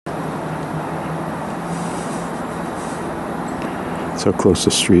That's how close the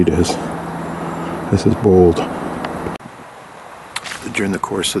street is. This is bold. During the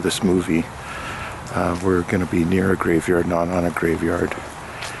course of this movie, we're going to be near a graveyard, not on a graveyard.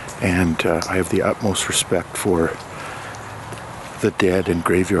 And I have the utmost respect for the dead and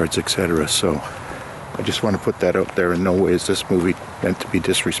graveyards, etc. So I just want to put that out there. In no way is this movie meant to be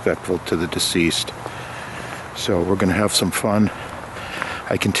disrespectful to the deceased. So we're going to have some fun.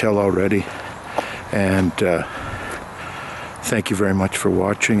 I can tell already. And thank you very much for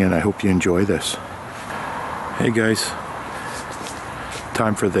watching, and I hope you enjoy this. Hey guys,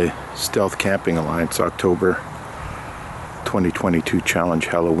 time for the Stealth Camping Alliance October 2022 Challenge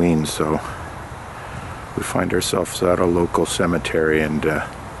Halloween. So we find ourselves at a local cemetery, and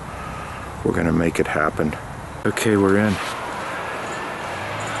we're gonna make it happen. Okay, we're in.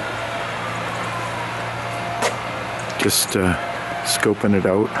 Just scoping it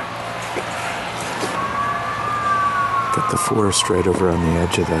out. Got the forest right over on the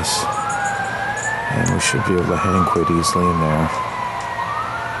edge of this, and we should be able to hang quite easily in there.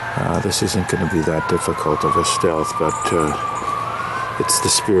 This isn't going to be that difficult of a stealth, but it's the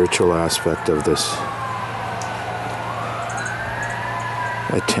spiritual aspect of this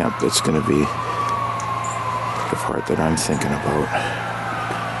attempt that's going to be the part that I'm thinking about.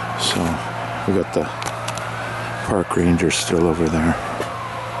 So we got the park rangers still over there.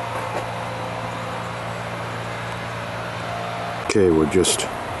 Okay, we're just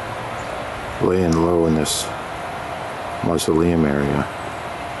laying low in this mausoleum area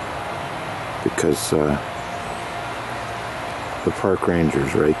because the park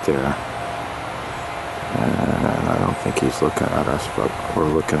ranger's right there, and I don't think he's looking at us, but we're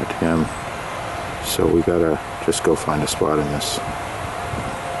looking at him. So we gotta just go find a spot in this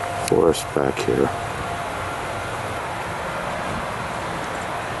forest back here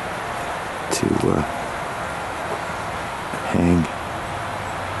to hang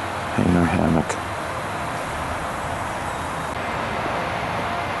our hammock.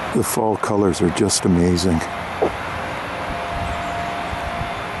 The fall colors are just amazing.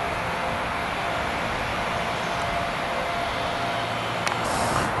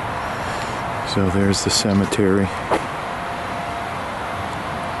 So there's the cemetery.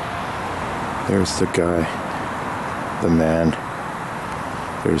 There's the guy, the man.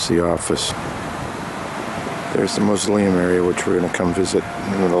 There's the office. There's the mausoleum area, which we're going to come visit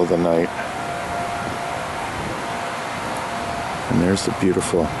in the middle of the night. And there's the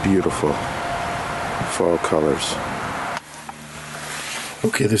beautiful, beautiful fall colors.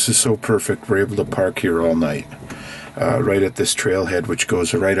 Okay, this is so perfect. We're able to park here all night. Right at this trailhead, which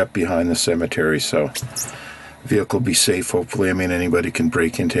goes right up behind the cemetery. So vehicle will be safe, hopefully. I mean, anybody can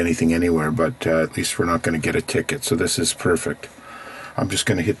break into anything anywhere, but at least we're not going to get a ticket. So this is perfect. I'm just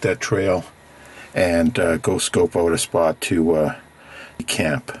going to hit that trail and go scope out a spot to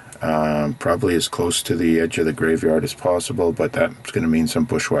camp. Probably as close to the edge of the graveyard as possible, but that's going to mean some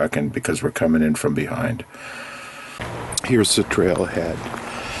bushwhacking because we're coming in from behind. Here's the trail ahead,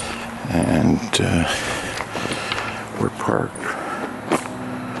 and we're parked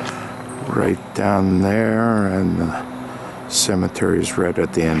right down there, and the cemetery is right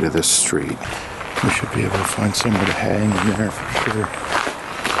at the end of this street. We should be able to find somewhere to hang in there for sure.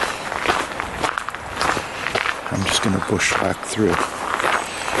 I'm just going to bushwhack through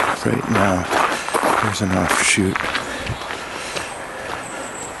right now. There's an offshoot.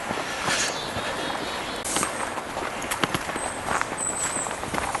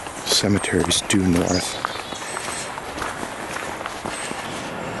 Cemetery's due north.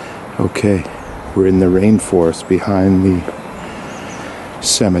 Okay, we're in the rainforest behind the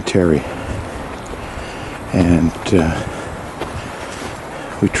cemetery, and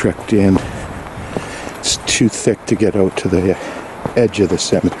we trekked in. It's too thick to get out to the edge of the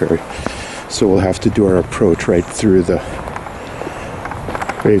cemetery, so we'll have to do our approach right through the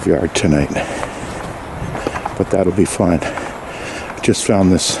graveyard tonight, but that'll be fun. Just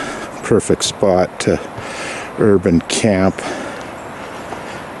found this perfect spot to urban camp.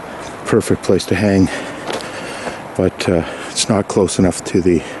 Perfect place to hang, but it's not close enough to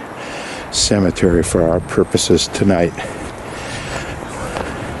the cemetery for our purposes tonight.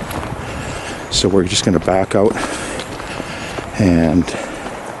 So we're just going to back out and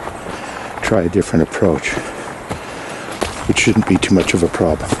try a different approach, which shouldn't be too much of a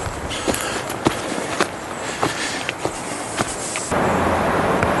problem.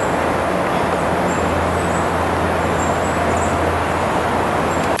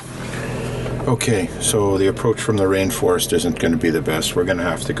 Okay, so the approach from the rainforest isn't going to be the best. We're going to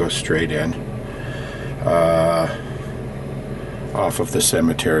have to go straight in off of the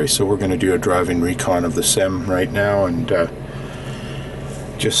cemetery. So we're going to do a driving recon of the CEM right now, and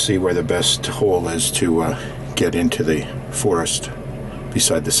just see where the best hole is to get into the forest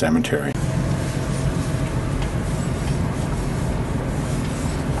beside the cemetery.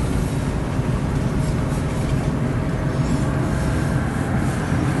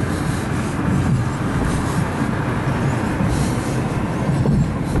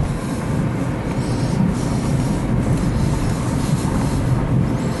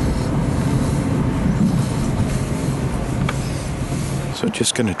 So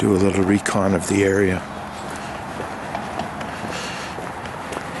just going to do a little recon of the area.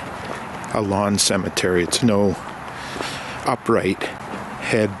 A lawn cemetery. It's no upright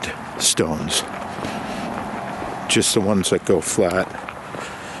headstones. Just the ones that go flat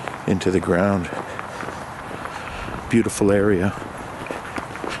into the ground. Beautiful area.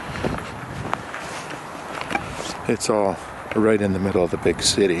 It's all right in the middle of the big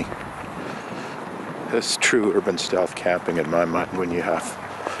city. That's true urban stealth camping in my mind, when you have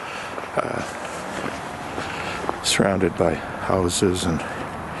surrounded by houses and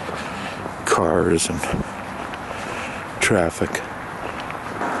cars and traffic.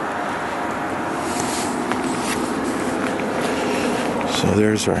 So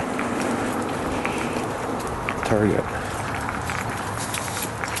there's our target.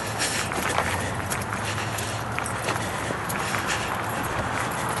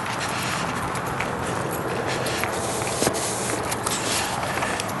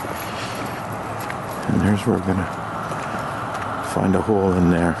 And there's where we're gonna find a hole in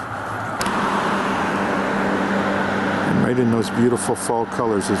there. And right in those beautiful fall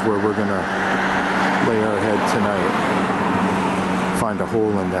colors is where we're gonna lay our head tonight. Find a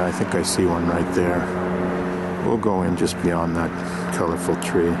hole in there. I think I see one right there. We'll go in just beyond that colorful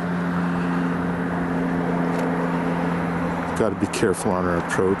tree. Got to be careful on our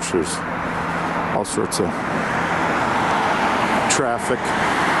approach. There's all sorts of traffic.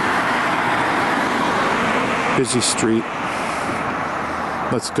 Busy street.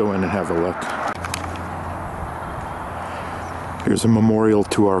 Let's go in and have a look. Here's a memorial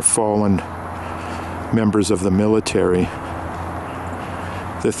to our fallen members of the military.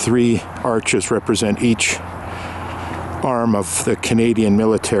 The three arches represent each arm of the Canadian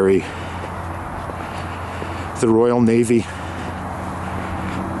military: the Royal Navy,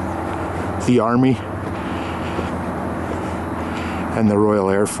 the Army, and the Royal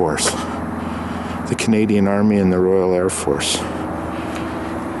Air Force. The Canadian Army and the Royal Air Force.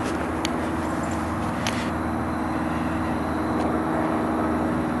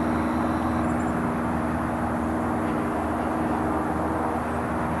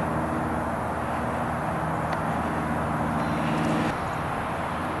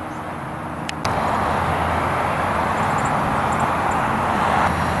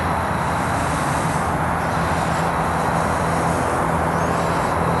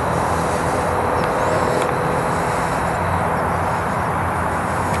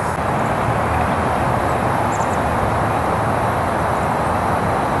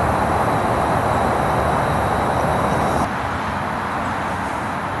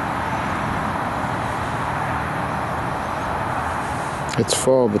 It's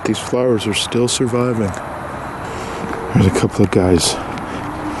fall, but these flowers are still surviving. There's a couple of guys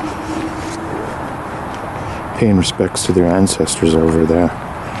paying respects to their ancestors over there.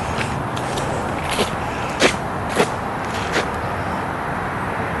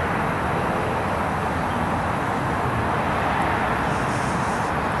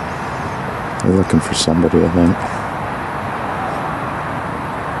 They're looking for somebody, I think.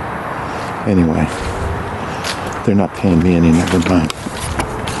 Anyway, they're not paying me any, never mind.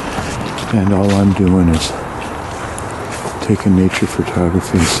 And all I'm doing is taking nature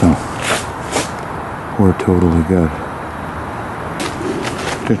photography, so we're totally good.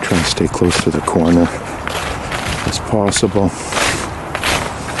 I'm gonna try and stay close to the corner as possible.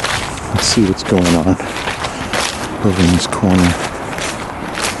 Let's see what's going on over in this corner.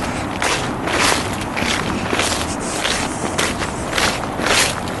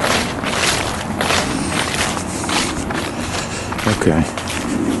 Okay.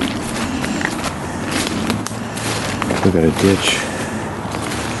 We got a ditch.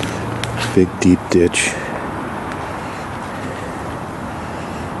 Big deep ditch.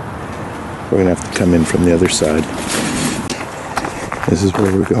 We're gonna have to come in from the other side. This is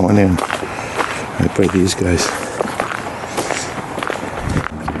where we're going in. Right by these guys.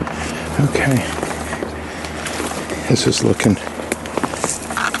 Okay. This is looking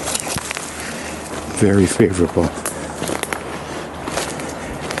very favorable.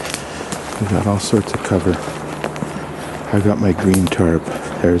 We got all sorts of cover. I got my green tarp.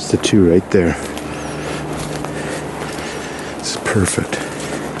 There's the two right there. It's perfect.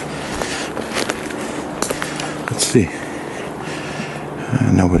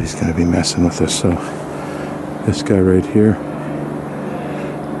 Nobody's going to be messing with us, so this guy right here,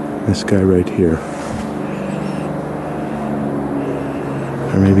 this guy right here,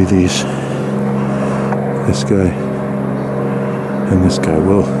 or maybe these, this guy and this guy.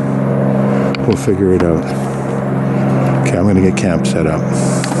 We'll figure it out. Okay, I'm going to get camp set up.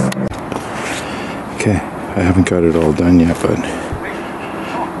 Okay, I haven't got it all done yet, but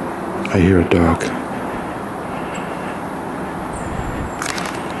I hear a dog.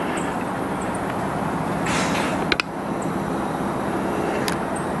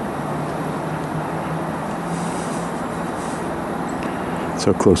 That's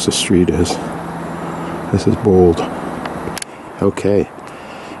how close the street is. This is bold. Okay,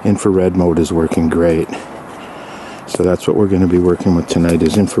 infrared mode is working great. So that's what we're going to be working with tonight,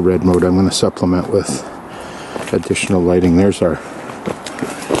 is infrared mode. I'm going to supplement with additional lighting. There's our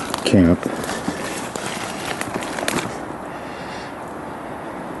camp.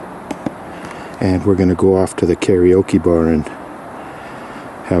 And we're going to go off to the karaoke bar and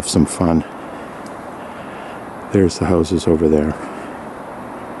have some fun. There's the houses over there.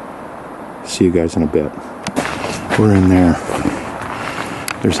 See you guys in a bit. We're in there.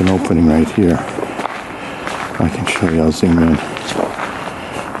 There's an opening right here. I can show you. I'll zoom in.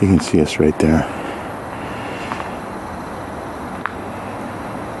 You can see us right there.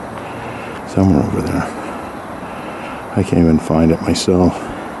 Somewhere over there. I can't even find it myself.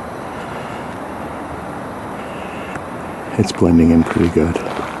 It's blending in pretty good.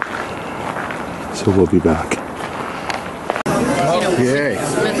 So we'll be back. Okay.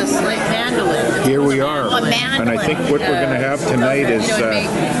 Here we are. And I think what we're going to have tonight is chips.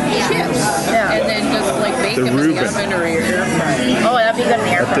 Yeah. And then just like bake the them in Reuben. the oven or your air fryer. Oh, that'd be good in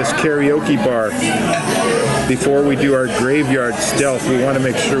the air fryer. At this karaoke bar. Before we do our graveyard stealth, we want to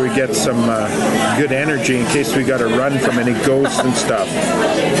make sure we get some good energy in case we got to run from any ghosts and stuff.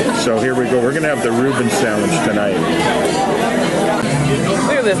 So here we go. We're going to have the Reuben sandwich tonight.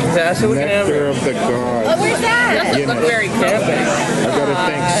 Look at this, Natasha. We can have Nectar of the gods. Oh, where's that? Doesn't look very camping. I've got to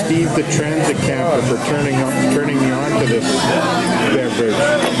thank Steve the transit camper for turning me on to this beverage.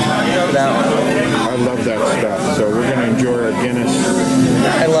 I love that stuff. So we're going to enjoy our Guinness.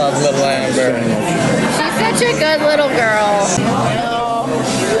 I love little Amber. Sandwich. She's such a good little girl.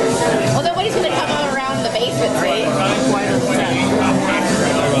 Well, nobody's going to come around the basement, right?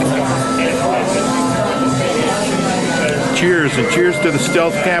 Cheers, and cheers to the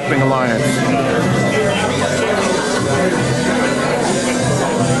Stealth Camping Alliance.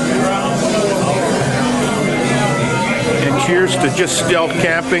 And cheers to just Stealth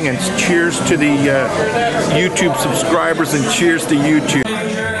Camping, and cheers to the YouTube subscribers, and cheers to YouTube.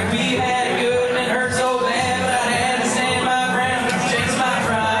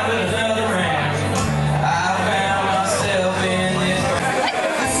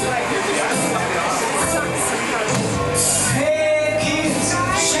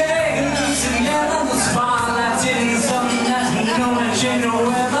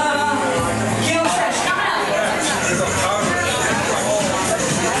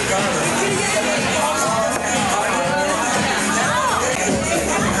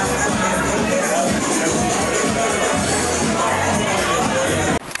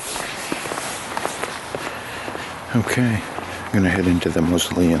 Okay, I'm gonna head into the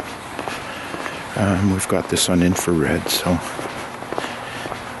mausoleum. We've got this on infrared, so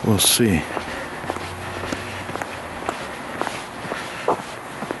we'll see.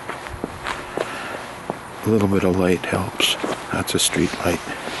 A little bit of light helps. That's a street light.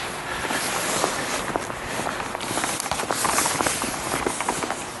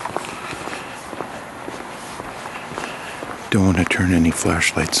 Don't want to turn any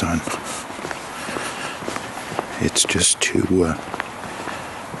flashlights on. It's just too,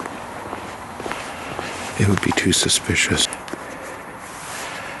 it would be too suspicious.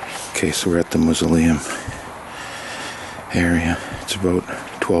 Okay, so we're at the mausoleum area. It's about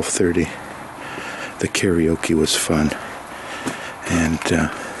 12:30. The karaoke was fun. And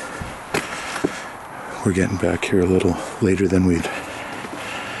we're getting back here a little later than we'd.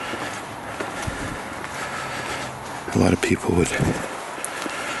 A lot of people would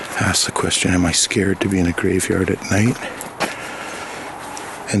ask the question, am I scared to be in a graveyard at night?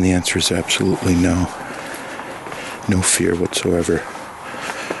 And the answer is absolutely no. No fear whatsoever.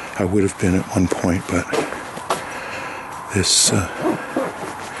 I would have been at one point, but this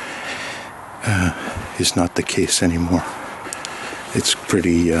is not the case anymore. It's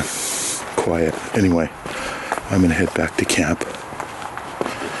pretty quiet. Anyway, I'm gonna head back to camp.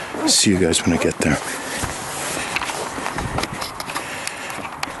 See you guys when I get there.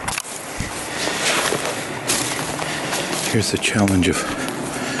 Here's the challenge of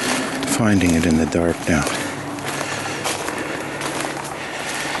finding it in the dark now.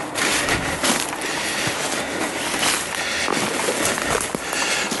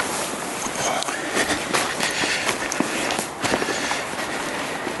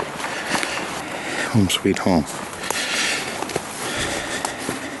 Home sweet home.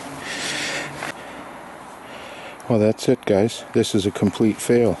 Well, that's it, guys. This is a complete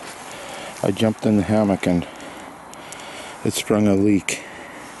fail. I jumped in the hammock and it sprung a leak.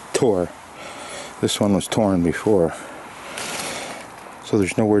 Tore. This one was torn before. So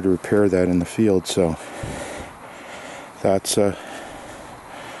there's nowhere to repair that in the field, so that's the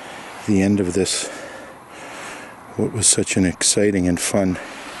end of this, what was such an exciting and fun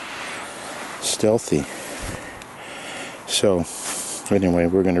stealthy. So anyway,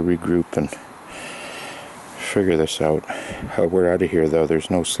 we're going to regroup and figure this out. We're out of here though.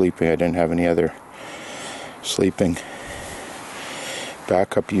 There's no sleeping. I didn't have any other sleeping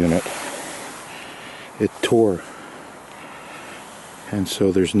backup unit. It tore, and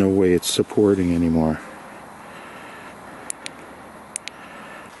so there's no way it's supporting anymore.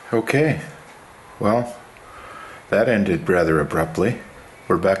 Okay, well, that ended rather abruptly.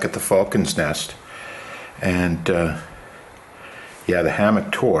 We're back at the Falcon's Nest, and yeah, the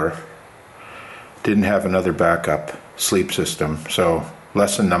hammock tore. Didn't have another backup sleep system, so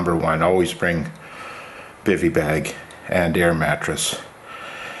lesson number one, always bring bivy bag and air mattress.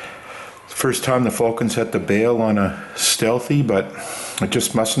 First time the Falcons had to bail on a stealthy, but it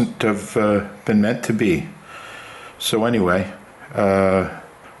just mustn't have been meant to be. So anyway,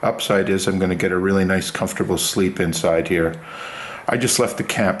 upside is I'm going to get a really nice comfortable sleep inside here. I just left the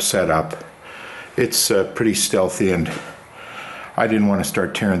camp set up. It's pretty stealthy, and I didn't want to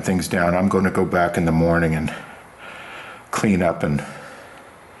start tearing things down. I'm going to go back in the morning and clean up and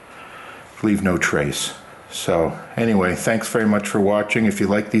leave no trace. So anyway, thanks very much for watching. If you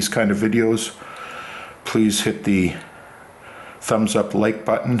like these kind of videos, please hit the thumbs up like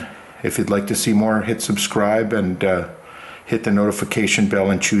button. If you'd like to see more, hit subscribe and hit the notification bell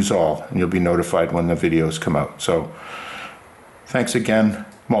and choose all, and you'll be notified when the videos come out. So thanks again.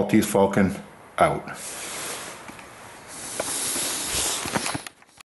 Maltese Falcon out.